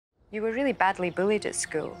You were really badly bullied at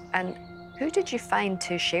school, and who did you find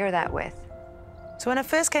to share that with? So when I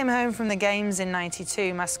first came home from the games in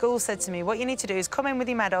 '92, my school said to me, what you need to do is come in with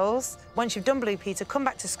your medals. Once you've done Blue Peter, come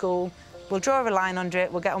back to school, we'll draw a line under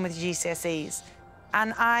it, we'll get on with your GCSEs.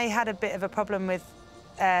 And I had a bit of a problem with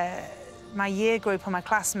my year group or my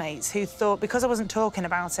classmates who thought, because I wasn't talking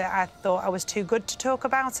about it, I thought I was too good to talk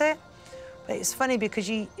about it. But it's funny because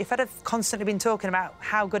if I'd have constantly been talking about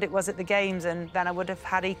how good it was at the games, and then I would have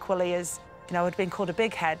had equally as, I would have been called a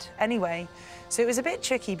big head anyway. So it was a bit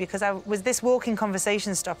tricky because I was this walking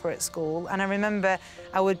conversation stopper at school, and I remember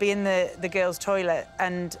I would be in the girls' toilet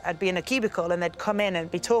and I'd be in a cubicle and they'd come in and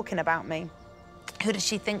be talking about me. Who does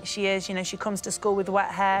she think she is? She comes to school with wet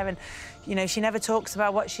hair and, she never talks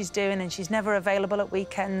about what she's doing and she's never available at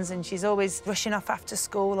weekends and she's always rushing off after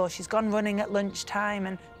school or she's gone running at lunchtime.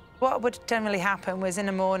 And what would generally happen was in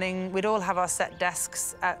the morning, we'd all have our set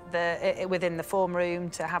desks within the form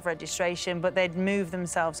room to have registration, but they'd move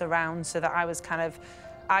themselves around so that I was kind of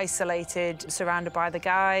isolated, surrounded by the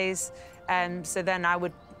guys. And so then I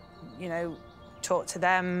would, talk to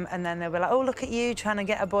them, and then they were like, oh, look at you trying to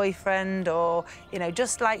get a boyfriend, or,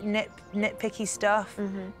 just like nitpicky stuff.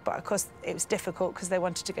 But of course, it was difficult because they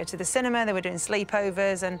wanted to go to the cinema, they were doing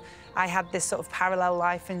sleepovers, and I had this sort of parallel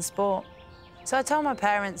life in sport. So I told my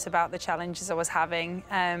parents about the challenges I was having,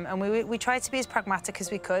 and we tried to be as pragmatic as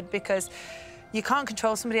we could, because you can't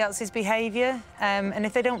control somebody else's behaviour, and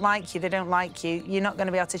if they don't like you, they don't like you. You're not going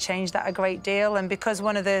to be able to change that a great deal. And because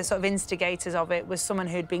one of the sort of instigators of it was someone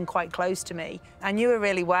who'd been quite close to me, I knew her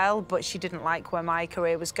really well, but she didn't like where my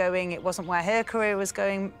career was going. It wasn't where her career was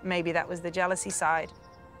going. Maybe that was the jealousy side.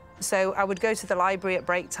 So I would go to the library at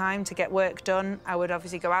break time to get work done. I would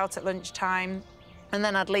obviously go out at lunchtime. And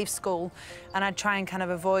then I'd leave school and I'd try and kind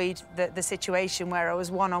of avoid the situation where I was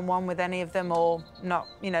one-on-one with any of them, or not,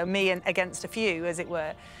 me against a few, as it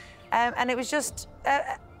were. And it was just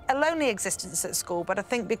a lonely existence at school. But I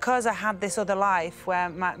think because I had this other life where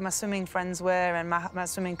my swimming friends were and my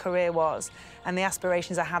swimming career was, and the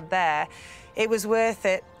aspirations I had there, it was worth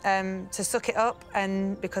it to suck it up,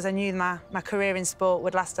 and because I knew my career in sport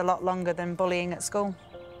would last a lot longer than bullying at school.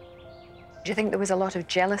 Do you think there was a lot of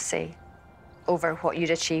jealousy over what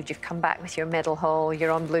you'd achieved? You've come back with your medal haul,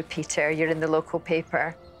 you're on Blue Peter, you're in the local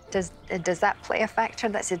paper. Does that play a factor?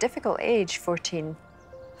 That's a difficult age, 14.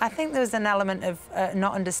 I think there was an element of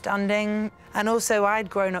not understanding. And also, I'd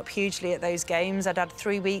grown up hugely at those games. I'd had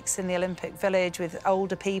 3 weeks in the Olympic Village with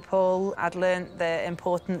older people. I'd learnt the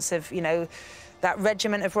importance of, that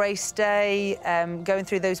regiment of race day. Going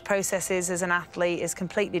through those processes as an athlete is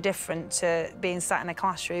completely different to being sat in a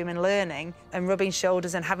classroom and learning and rubbing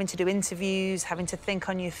shoulders and having to do interviews, having to think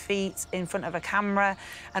on your feet in front of a camera.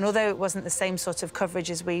 And although it wasn't the same sort of coverage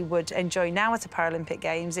as we would enjoy now at the Paralympic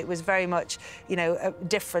Games, it was very much,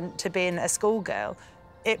 different to being a schoolgirl.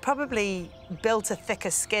 It probably built a thicker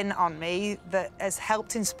skin on me that has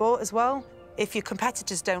helped in sport as well. If your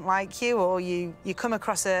competitors don't like you, or you come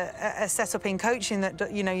across a setup in coaching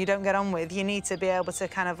that you don't get on with, you need to be able to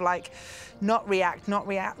kind of not react,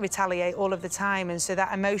 retaliate all of the time. And so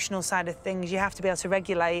that emotional side of things, you have to be able to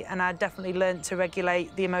regulate. And I definitely learned to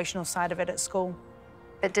regulate the emotional side of it at school.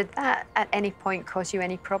 But did that at any point cause you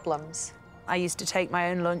any problems? I used to take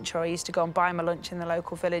my own lunch, or I used to go and buy my lunch in the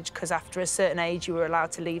local village, because after a certain age, you were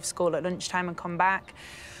allowed to leave school at lunchtime and come back.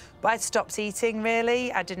 But I'd stopped eating,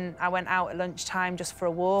 really. I went out at lunchtime just for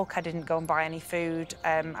a walk. I didn't go and buy any food.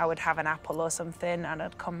 I would have an apple or something, and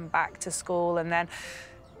I'd come back to school, and then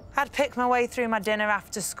I'd pick my way through my dinner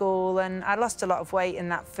after school, and I lost a lot of weight in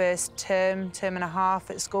that first term and a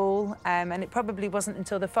half at school. And it probably wasn't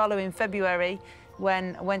until the following February,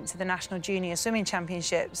 when I went to the National Junior Swimming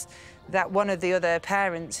Championships, that one of the other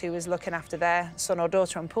parents who was looking after their son or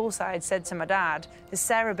daughter on poolside said to my dad, has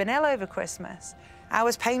Sarah been ill over Christmas? I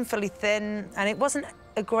was painfully thin, and it wasn't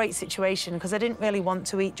a great situation because I didn't really want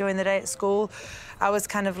to eat during the day at school. I was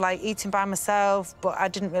kind of eating by myself, but I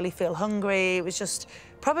didn't really feel hungry. It was just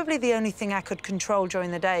probably the only thing I could control during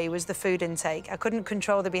the day was the food intake. I couldn't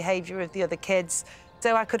control the behaviour of the other kids,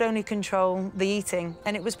 so I could only control the eating.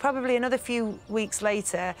 And it was probably another few weeks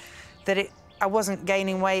later that I wasn't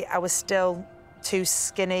gaining weight, I was still too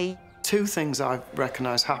skinny. Two things I've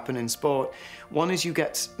recognised happen in sport. One is you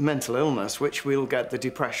get mental illness, which we'll get the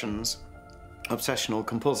depressions, obsessional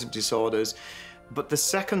compulsive disorders. But the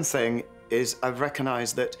second thing is I've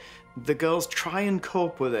recognised that the girls try and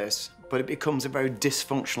cope with this, but it becomes a very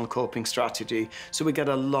dysfunctional coping strategy. So we get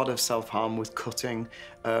a lot of self-harm with cutting,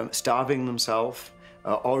 starving themselves,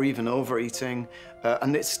 or even overeating,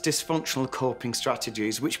 and it's dysfunctional coping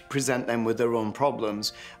strategies which present them with their own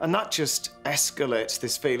problems. And that just escalates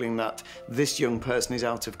this feeling that this young person is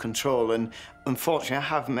out of control. And unfortunately, I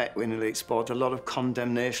have met in elite sport a lot of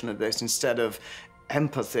condemnation of this instead of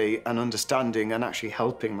empathy and understanding and actually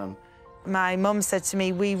helping them. My mum said to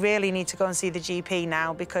me, we really need to go and see the GP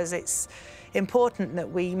now because it's important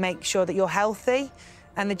that we make sure that you're healthy.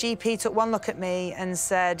 And the GP took one look at me and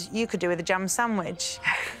said, you could do with a jam sandwich.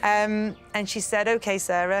 And she said, OK,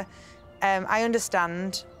 Sarah, I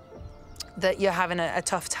understand that you're having a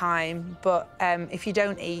tough time, but if you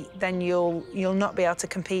don't eat, then you'll not be able to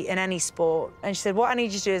compete in any sport. And she said, what I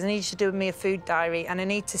need you to do is I need you to do me a food diary, and I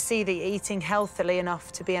need to see that you're eating healthily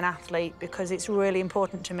enough to be an athlete, because it's really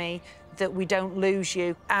important to me that we don't lose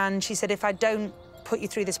you. And she said, if I don't put you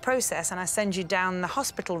through this process and I send you down the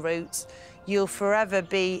hospital route, you'll forever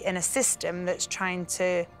be in a system that's trying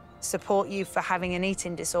to support you for having an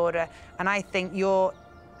eating disorder. And I think your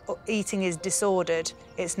eating is disordered.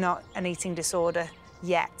 It's not an eating disorder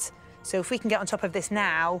yet. So if we can get on top of this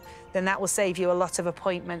now, then that will save you a lot of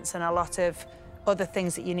appointments and a lot of other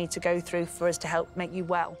things that you need to go through for us to help make you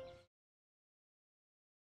well.